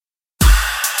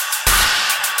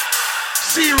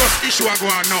Serious issue I go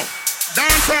on now.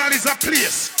 Dancehall is a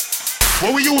place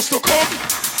where we used to come.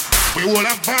 We all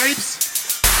have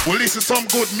vibes. We listen to some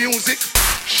good music.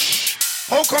 Shh.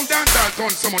 How come dancehall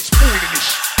done so much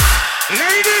foolishness?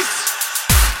 Ladies,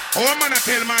 oh man, I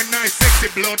tell my nice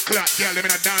sexy blood clot girl, them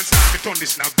in a dancehall, me turn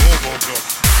this now go.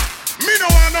 Me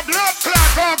no want no blood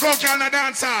clot go girl in a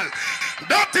dancehall.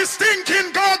 That is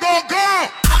stinking go.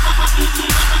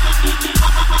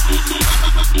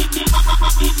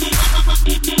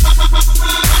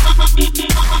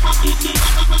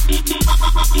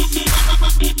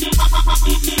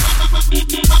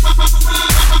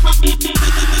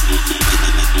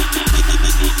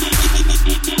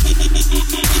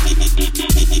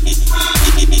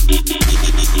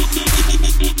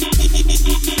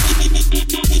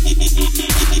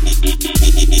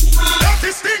 That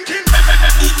is stinking.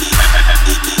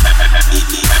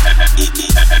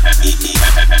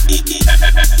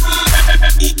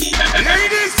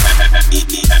 Ladies,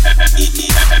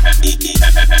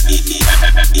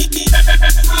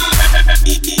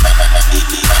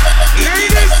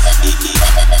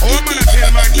 oh man, I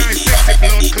tell my nice sexy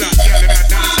blood clot girl in a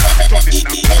dance hall, me turn this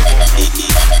now go.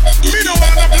 Me no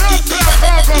want a blood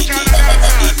clot go girl in a dance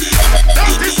hall.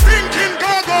 That is stinking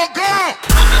go.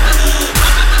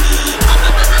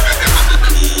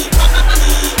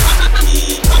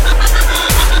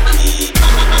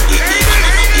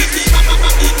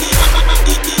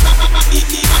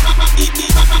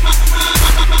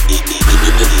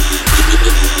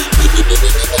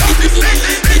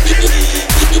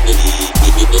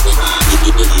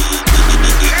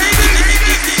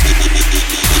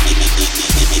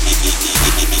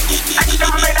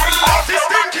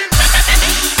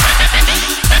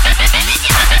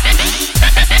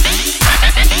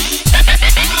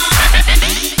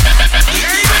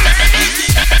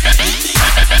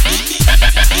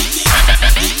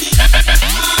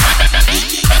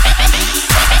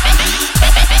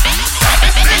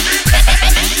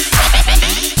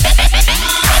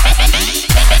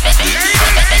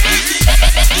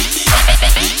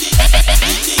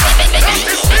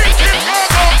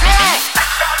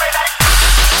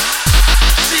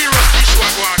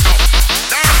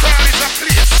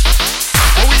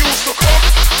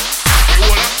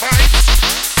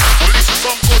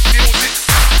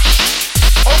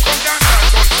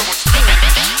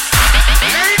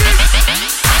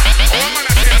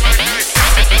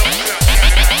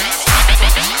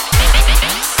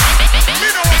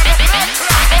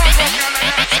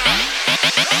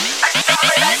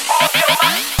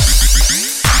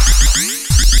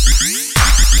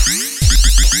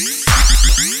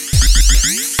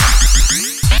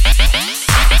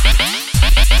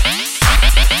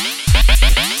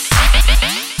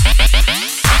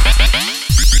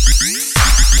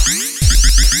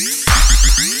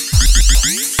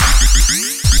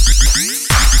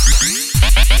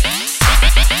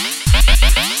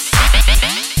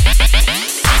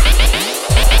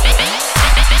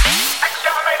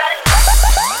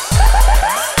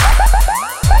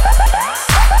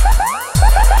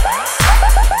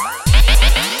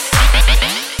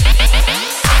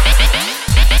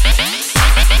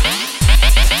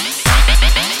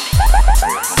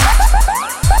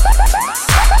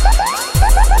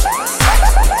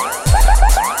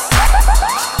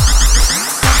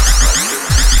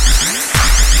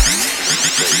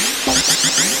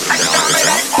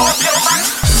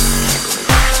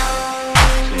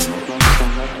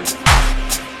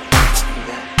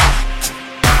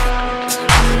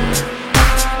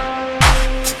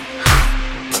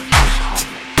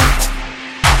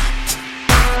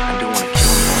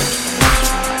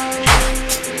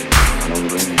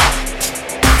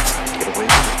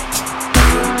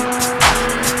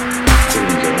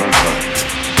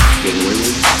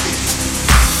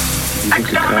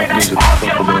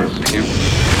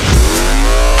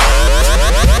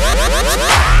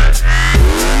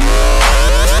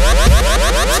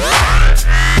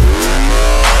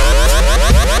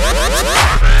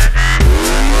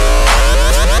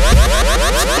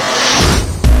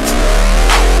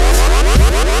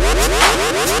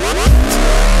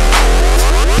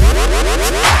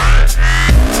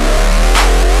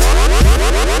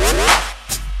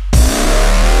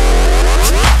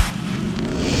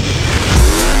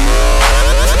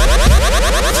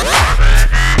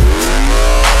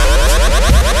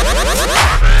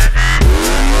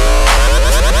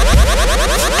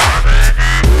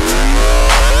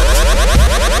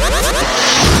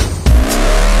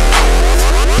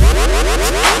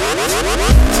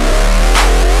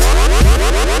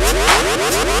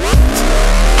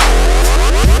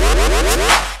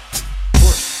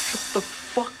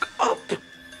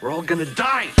 We're all gonna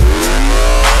die.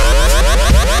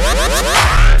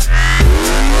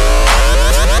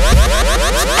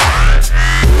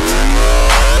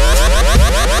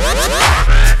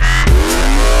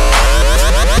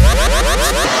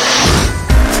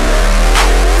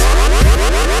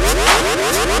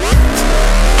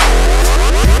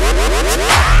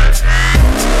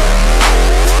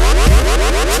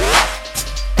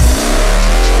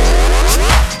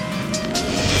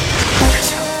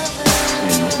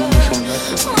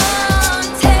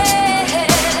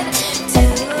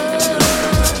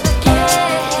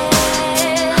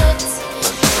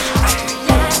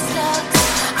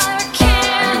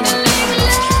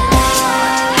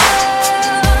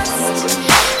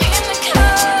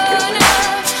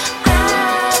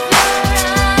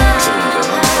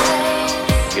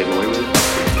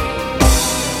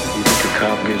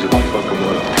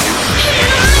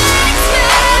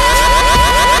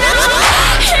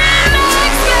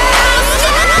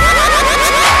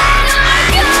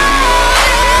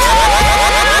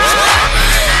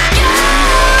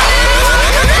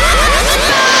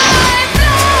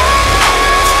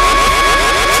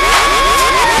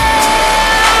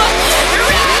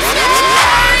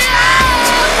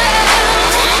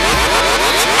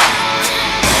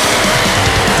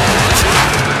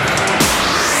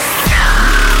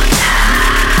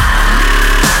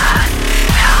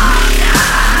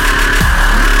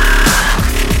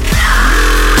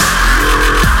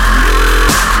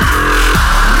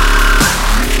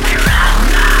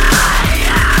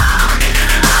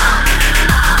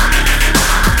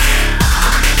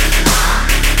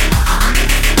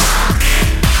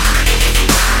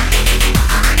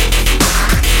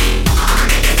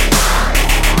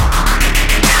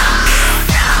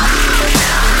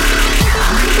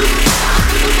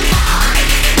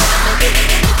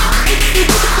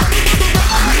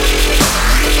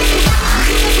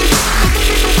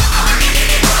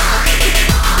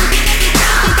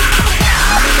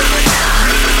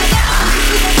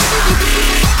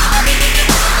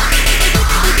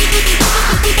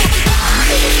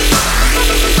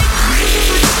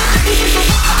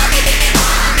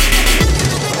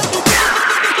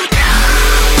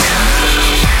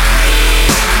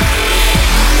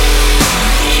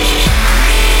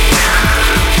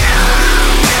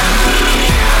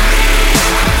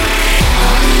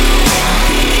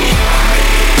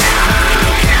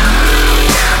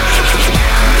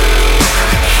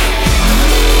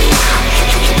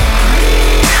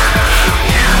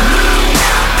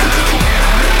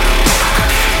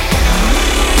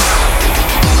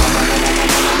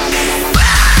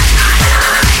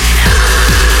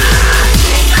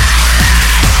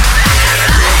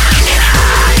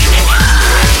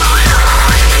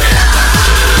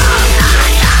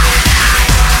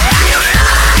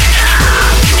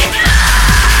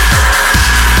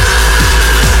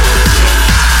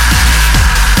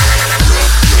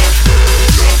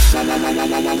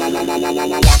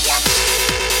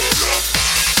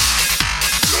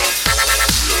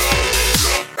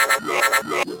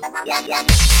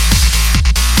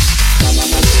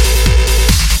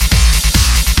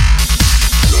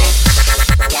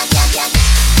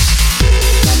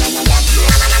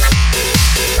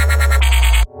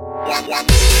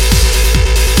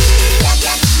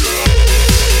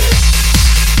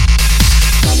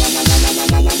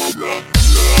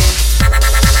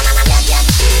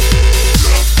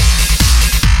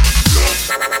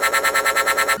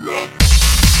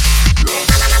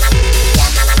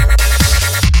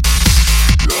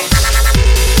 Yeah.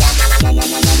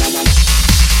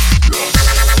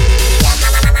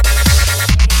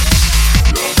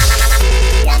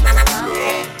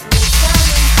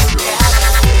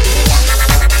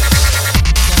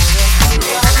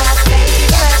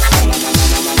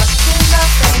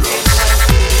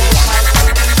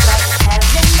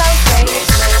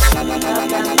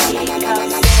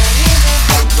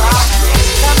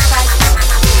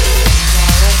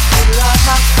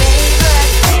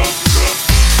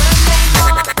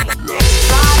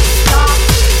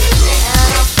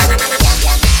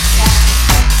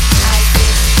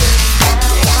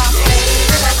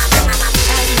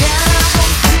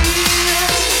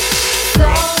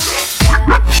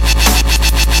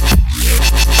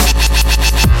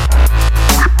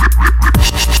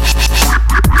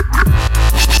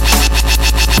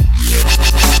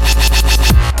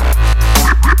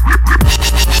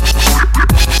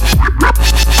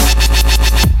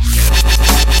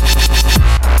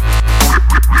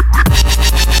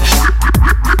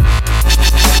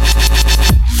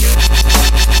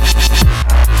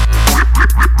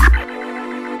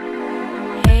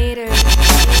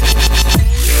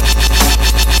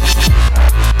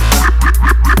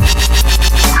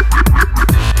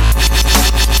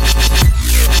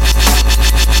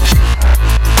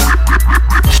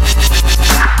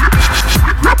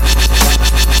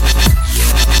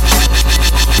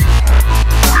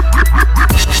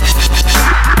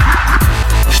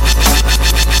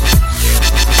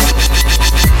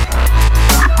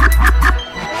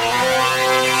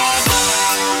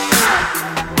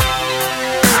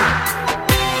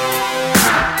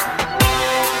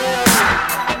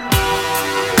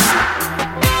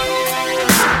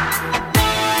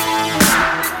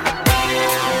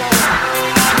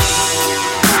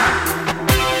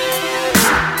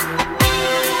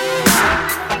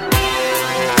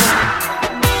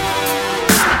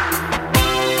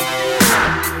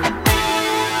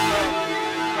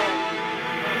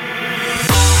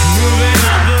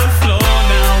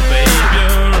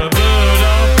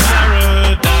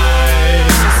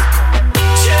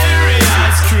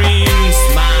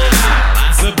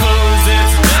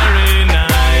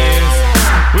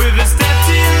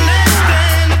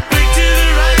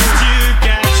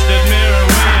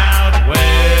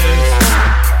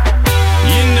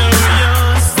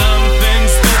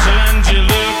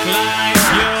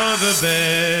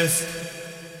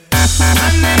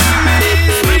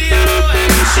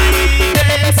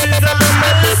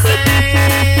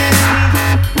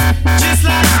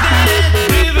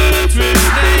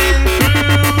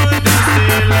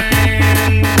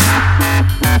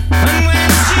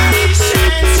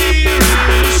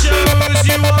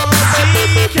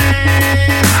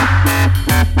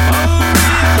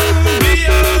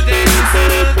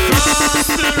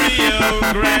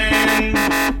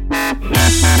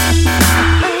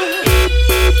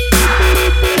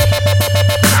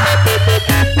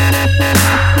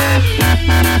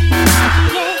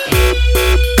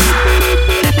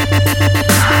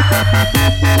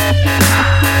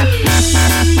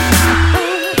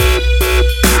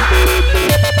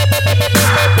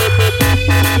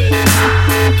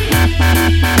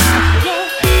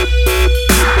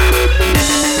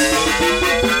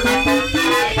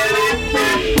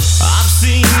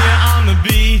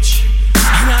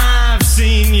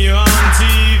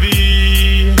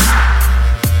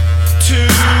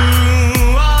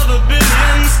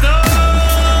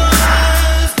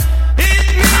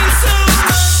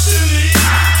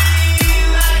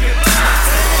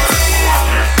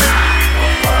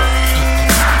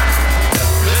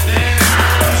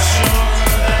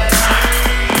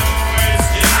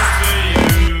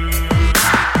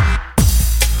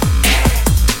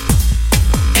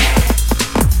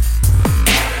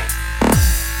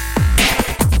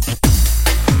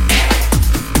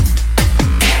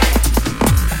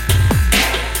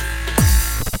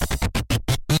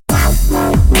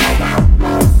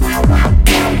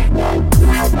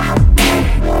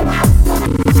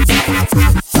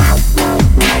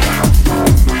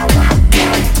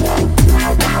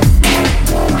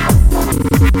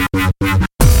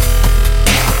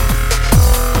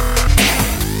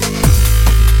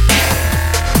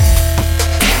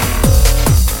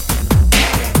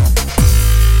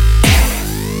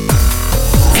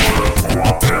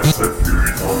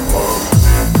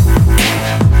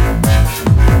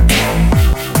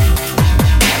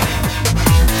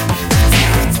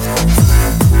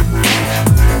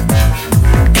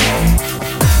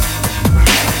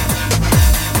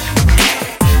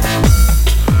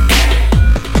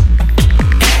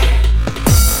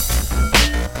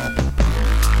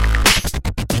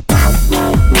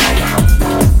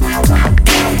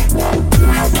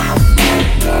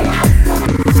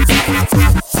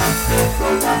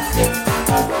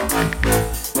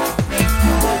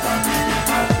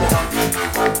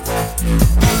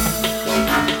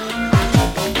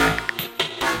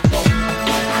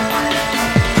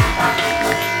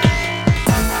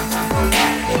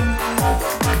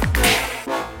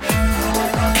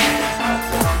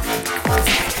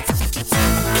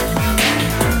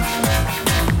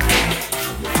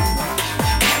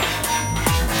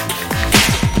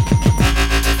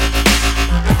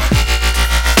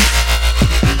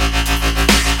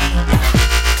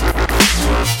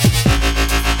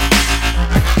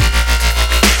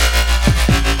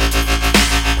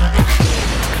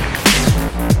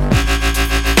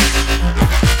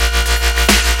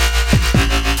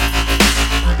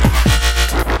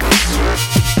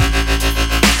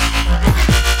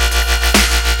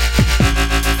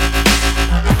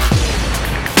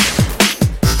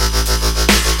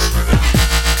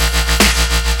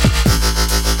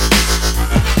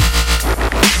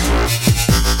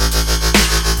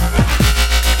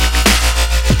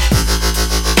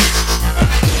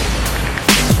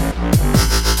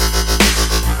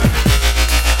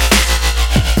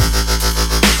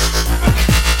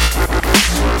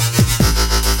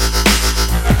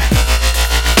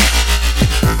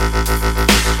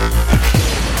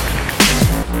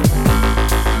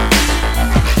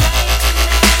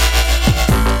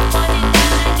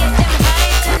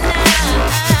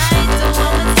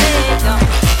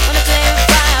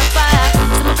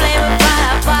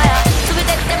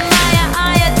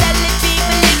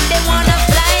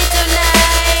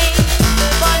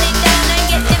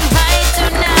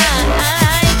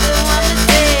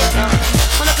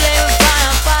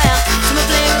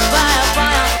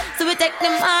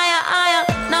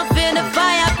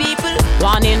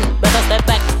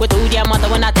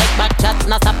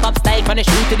 Now stop up style from the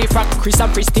shoe to the frock. Chris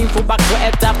and Pristine full back to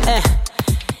head top.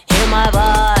 Hear my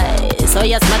voice, oh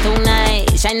yes, my tonight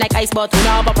shine like ice, but we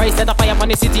know a price. Set a fire for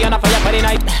the city and a fire for the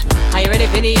night. Are you ready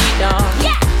for the heat now?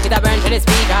 Yeah. With a burn to the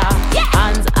speaker. Yeah.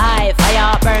 Hands high,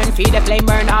 fire burn, feel the flame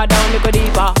burn all down, look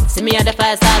deeper. See me on the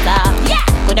fire starter. Yeah.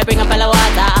 Coulda bring up a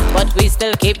water, but we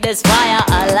still keep this fire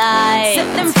alive.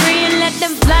 Set them free and let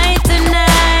them fly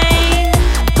tonight.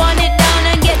 Burn it down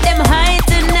and get them high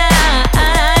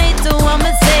tonight. So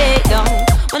I'ma say, yo,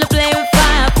 wanna play with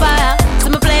fire, fire. So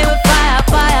I'ma play with fire,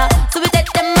 fire. So we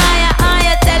take them higher,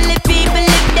 higher. Tell the people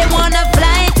if they wanna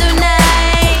fly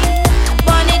tonight.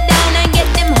 Burn it down and get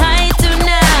them high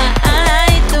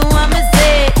tonight. So I'ma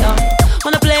say, yo,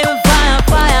 wanna play with fire,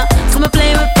 fire. So I'ma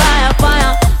play with fire,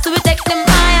 fire. So we take them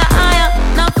higher, higher.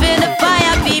 Now feel the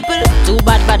fire, people. Too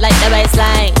bad, bad like the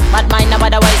baseline. Bad mind, never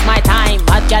waste my time.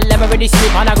 Bad girl never really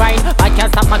sleep on the grind. Bad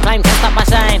can't stop my climb, can't stop my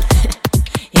shine.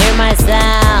 Hear my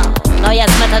sound, oh yes,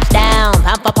 my touchdown.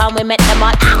 Pam for pam, we met them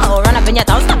all. Ow, run up in your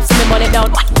town, stop, see me put it down.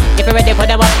 If you're ready, put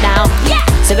them up now. Yeah.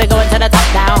 So we going to the top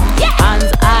down. Yeah. Hands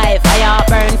high, fire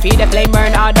burn, feel the flame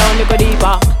burn all down, look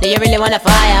deeper. Do you really wanna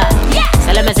fire? Yeah.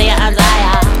 So let me see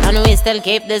still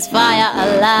keep this fire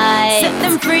alive. Set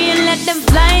them free and let them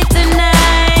fly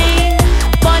tonight.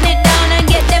 Burn it down and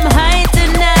get them high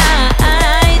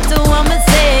tonight. So I'ma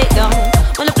say, go.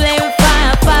 Wanna play with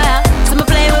fire, fire. So I'ma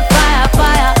play with fire,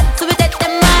 fire. So we take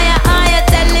them higher, higher.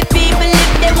 Tell the people if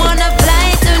they wanna fly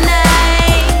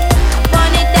tonight.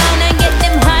 Burn it down and get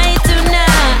them high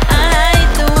tonight.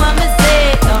 So I'ma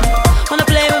say, go. Wanna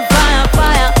play with fire,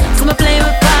 fire. So I'ma play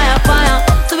with fire, fire.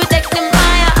 So we take them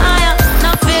higher, higher.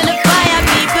 Now feel the fire,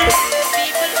 people.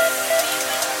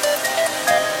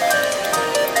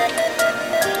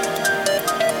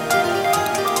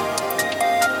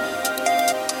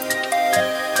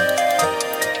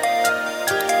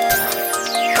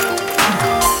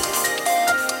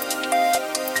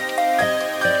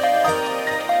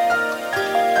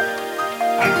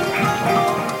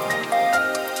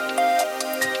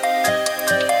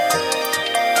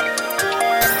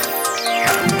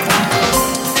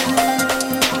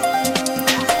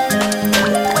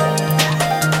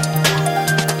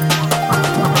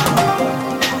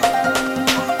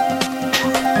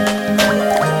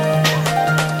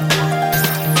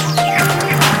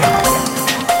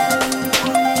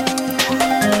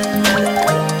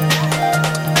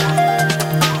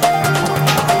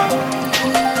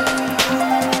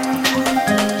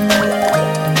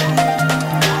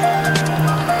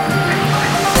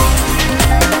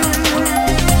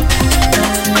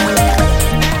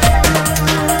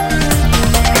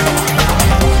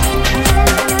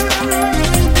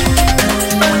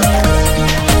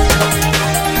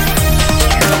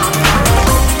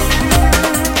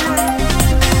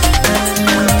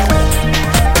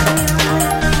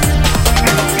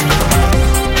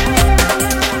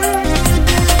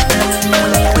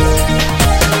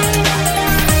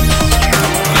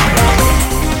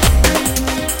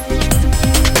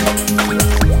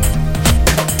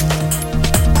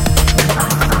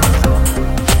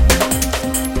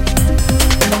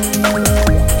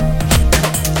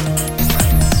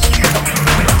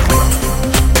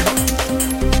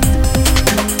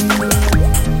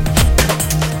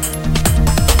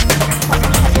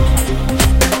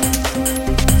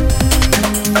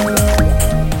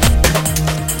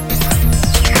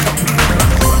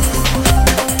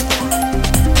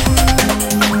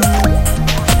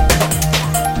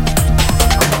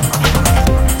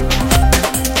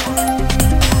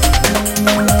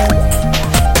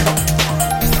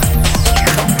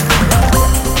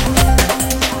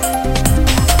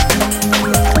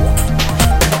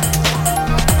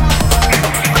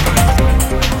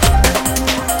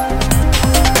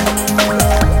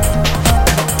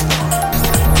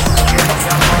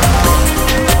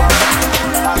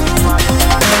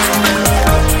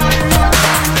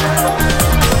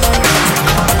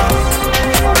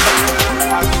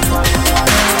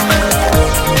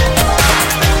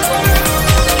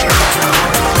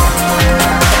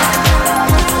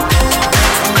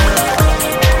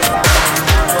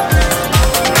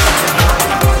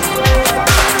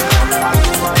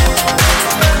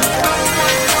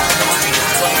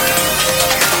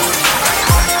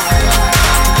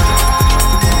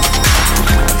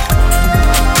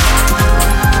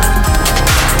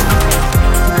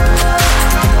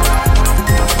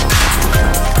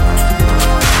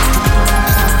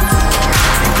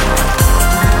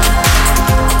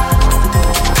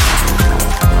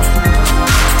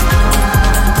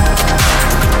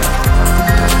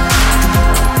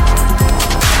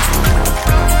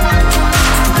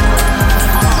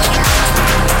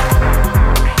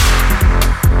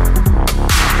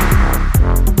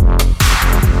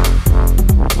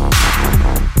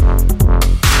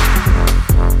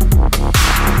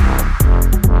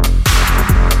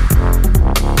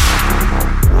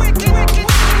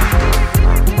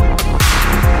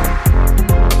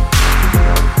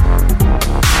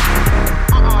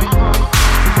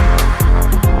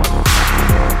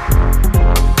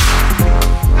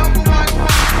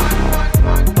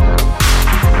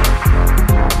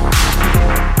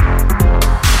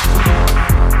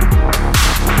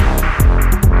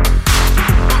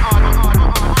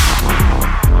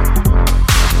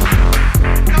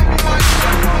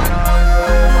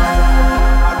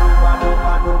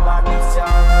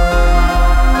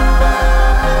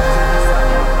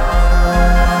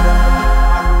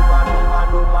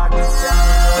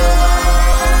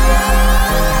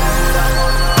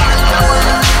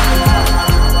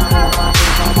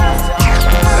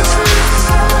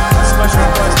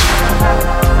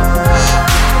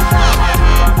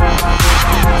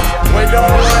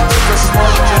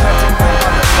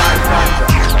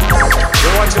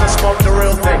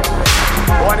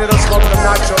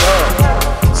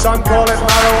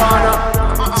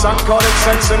 Some call it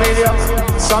sensimedia,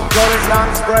 some call it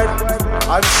lamb's bread,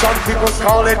 and some people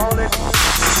call it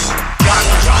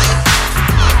ganja.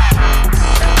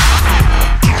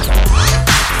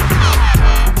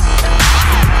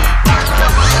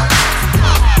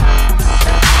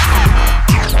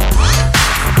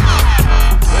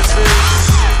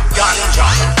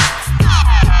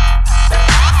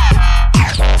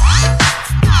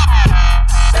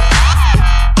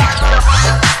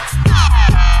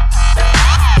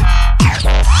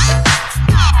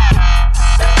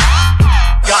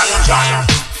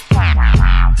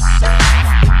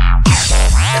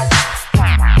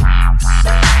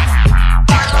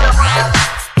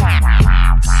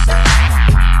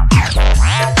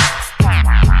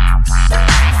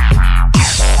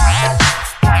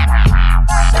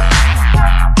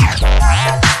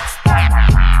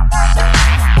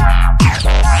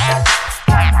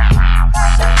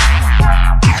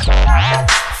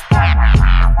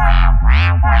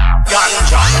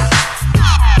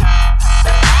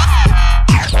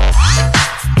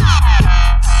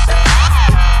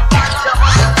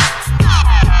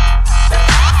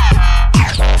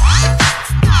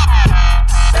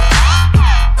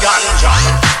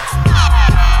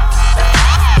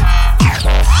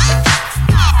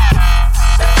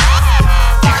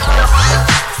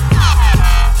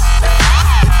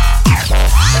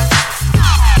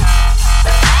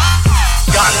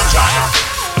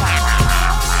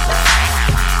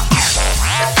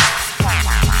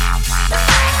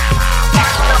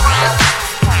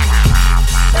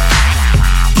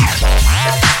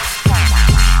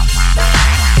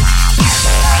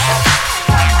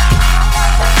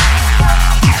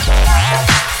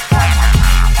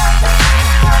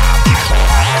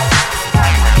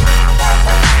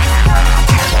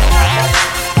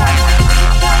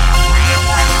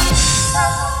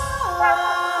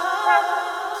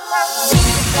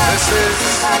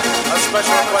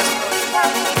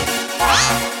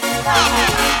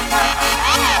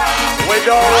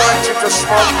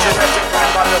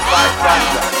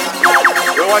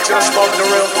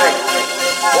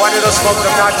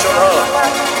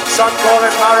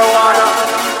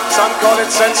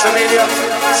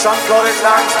 Some call it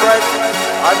lamb's bread,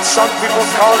 and some people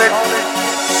call it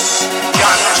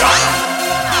ganja.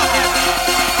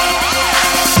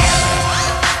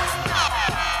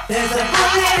 There's a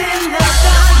bullet in the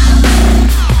gun.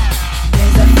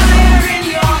 There's a fire in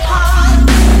your heart.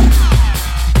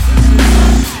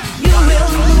 You will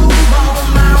move all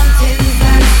mountains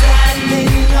and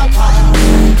standing apart.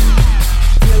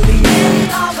 Till the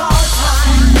end of all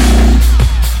time,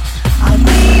 I'll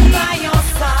be by your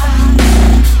side.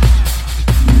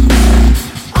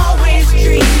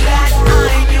 Dream that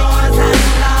I'm yours and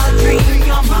I'll dream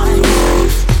you're mine.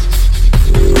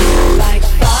 Like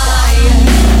fire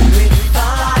with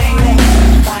fire,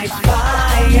 fight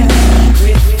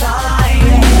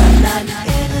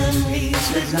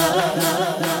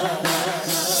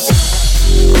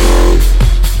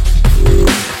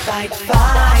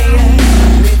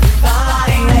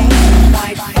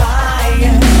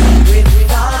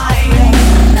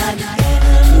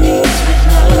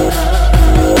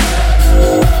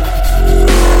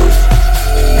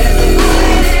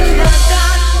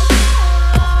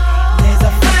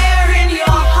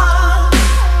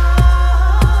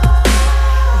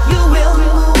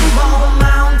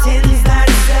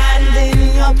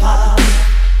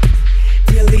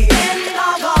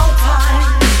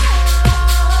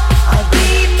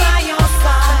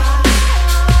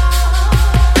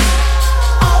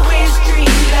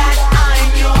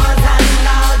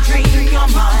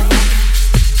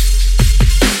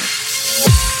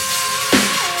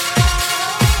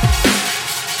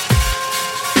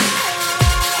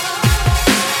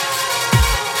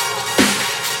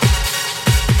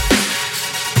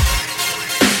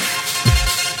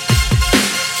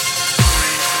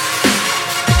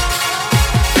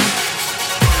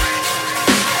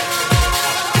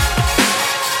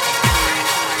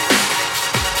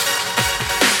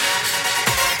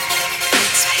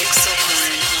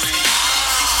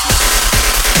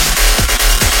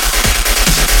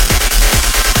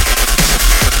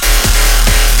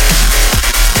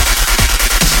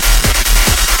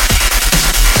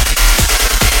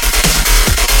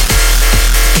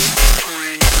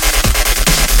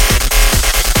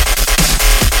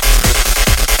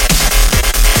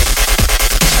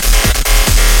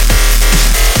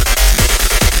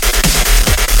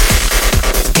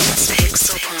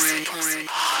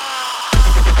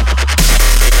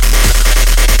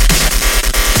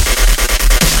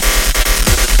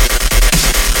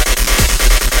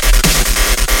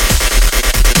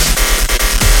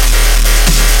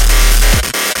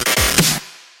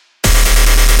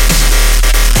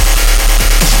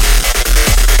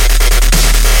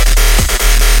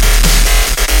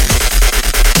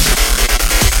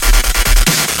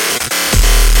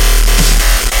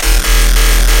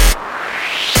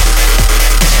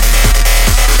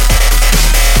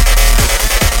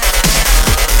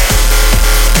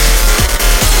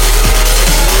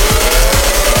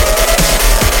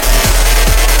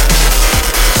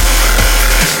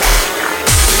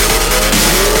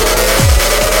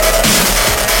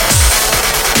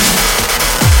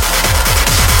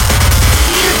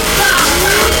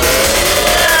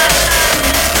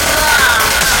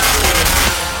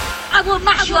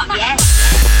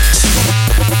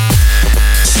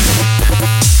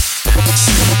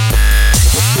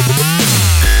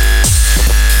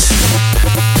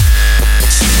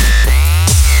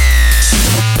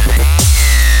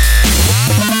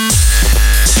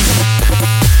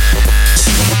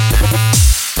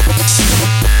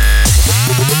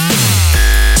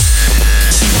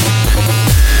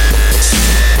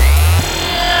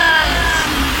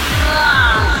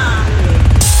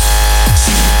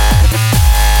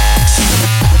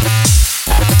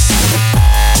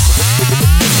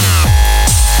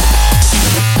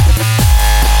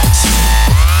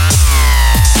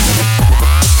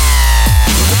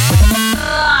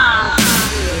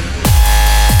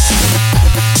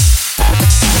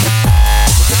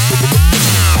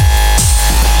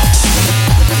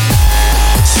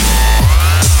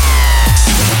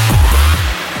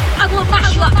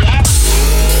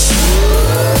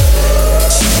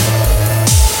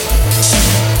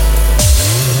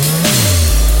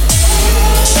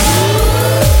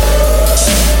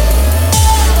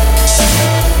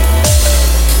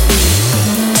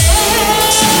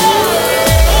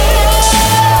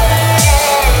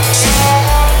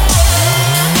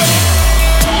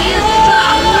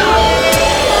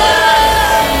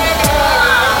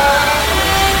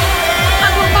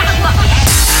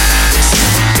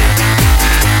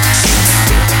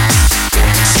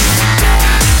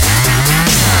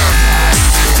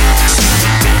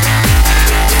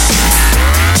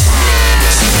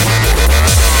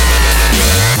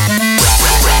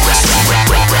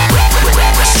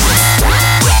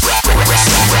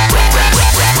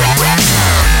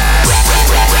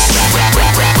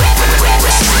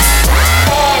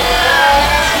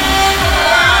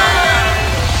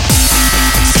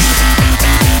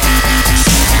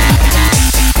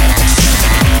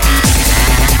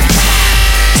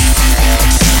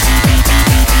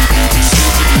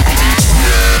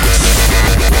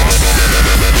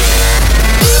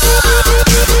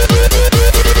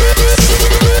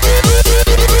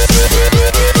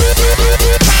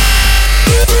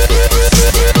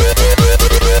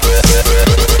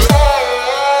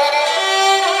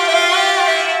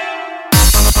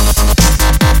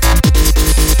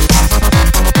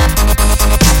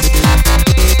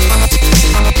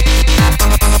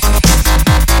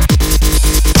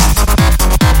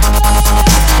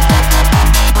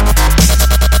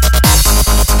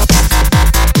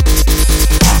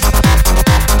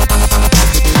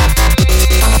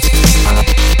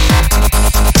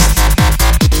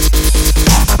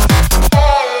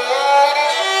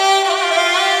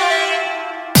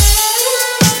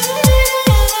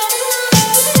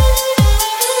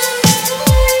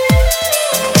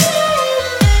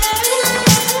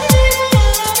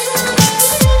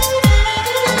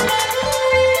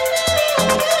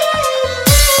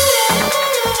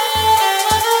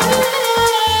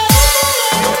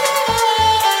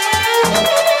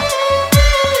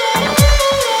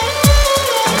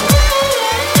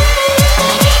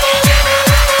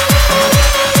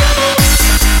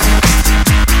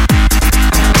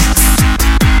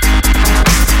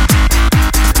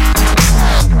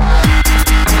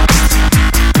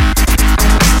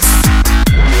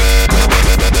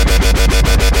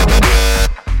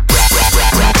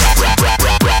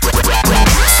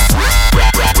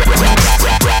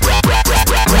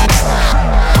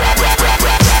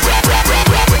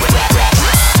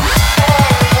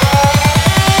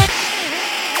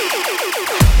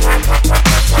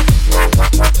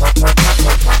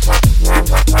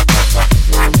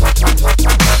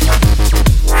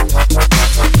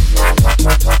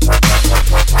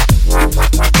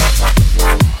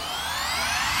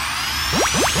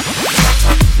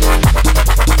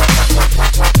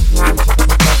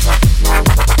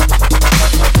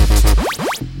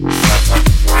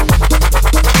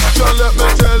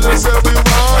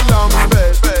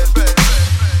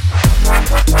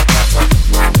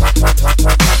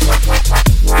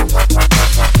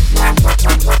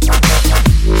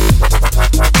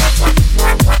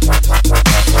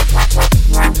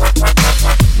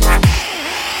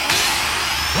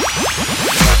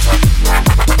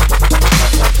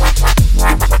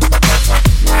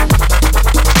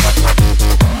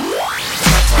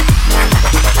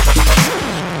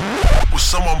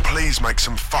please make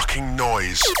some fucking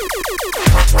noise.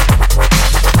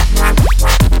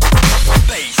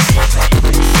 Bass.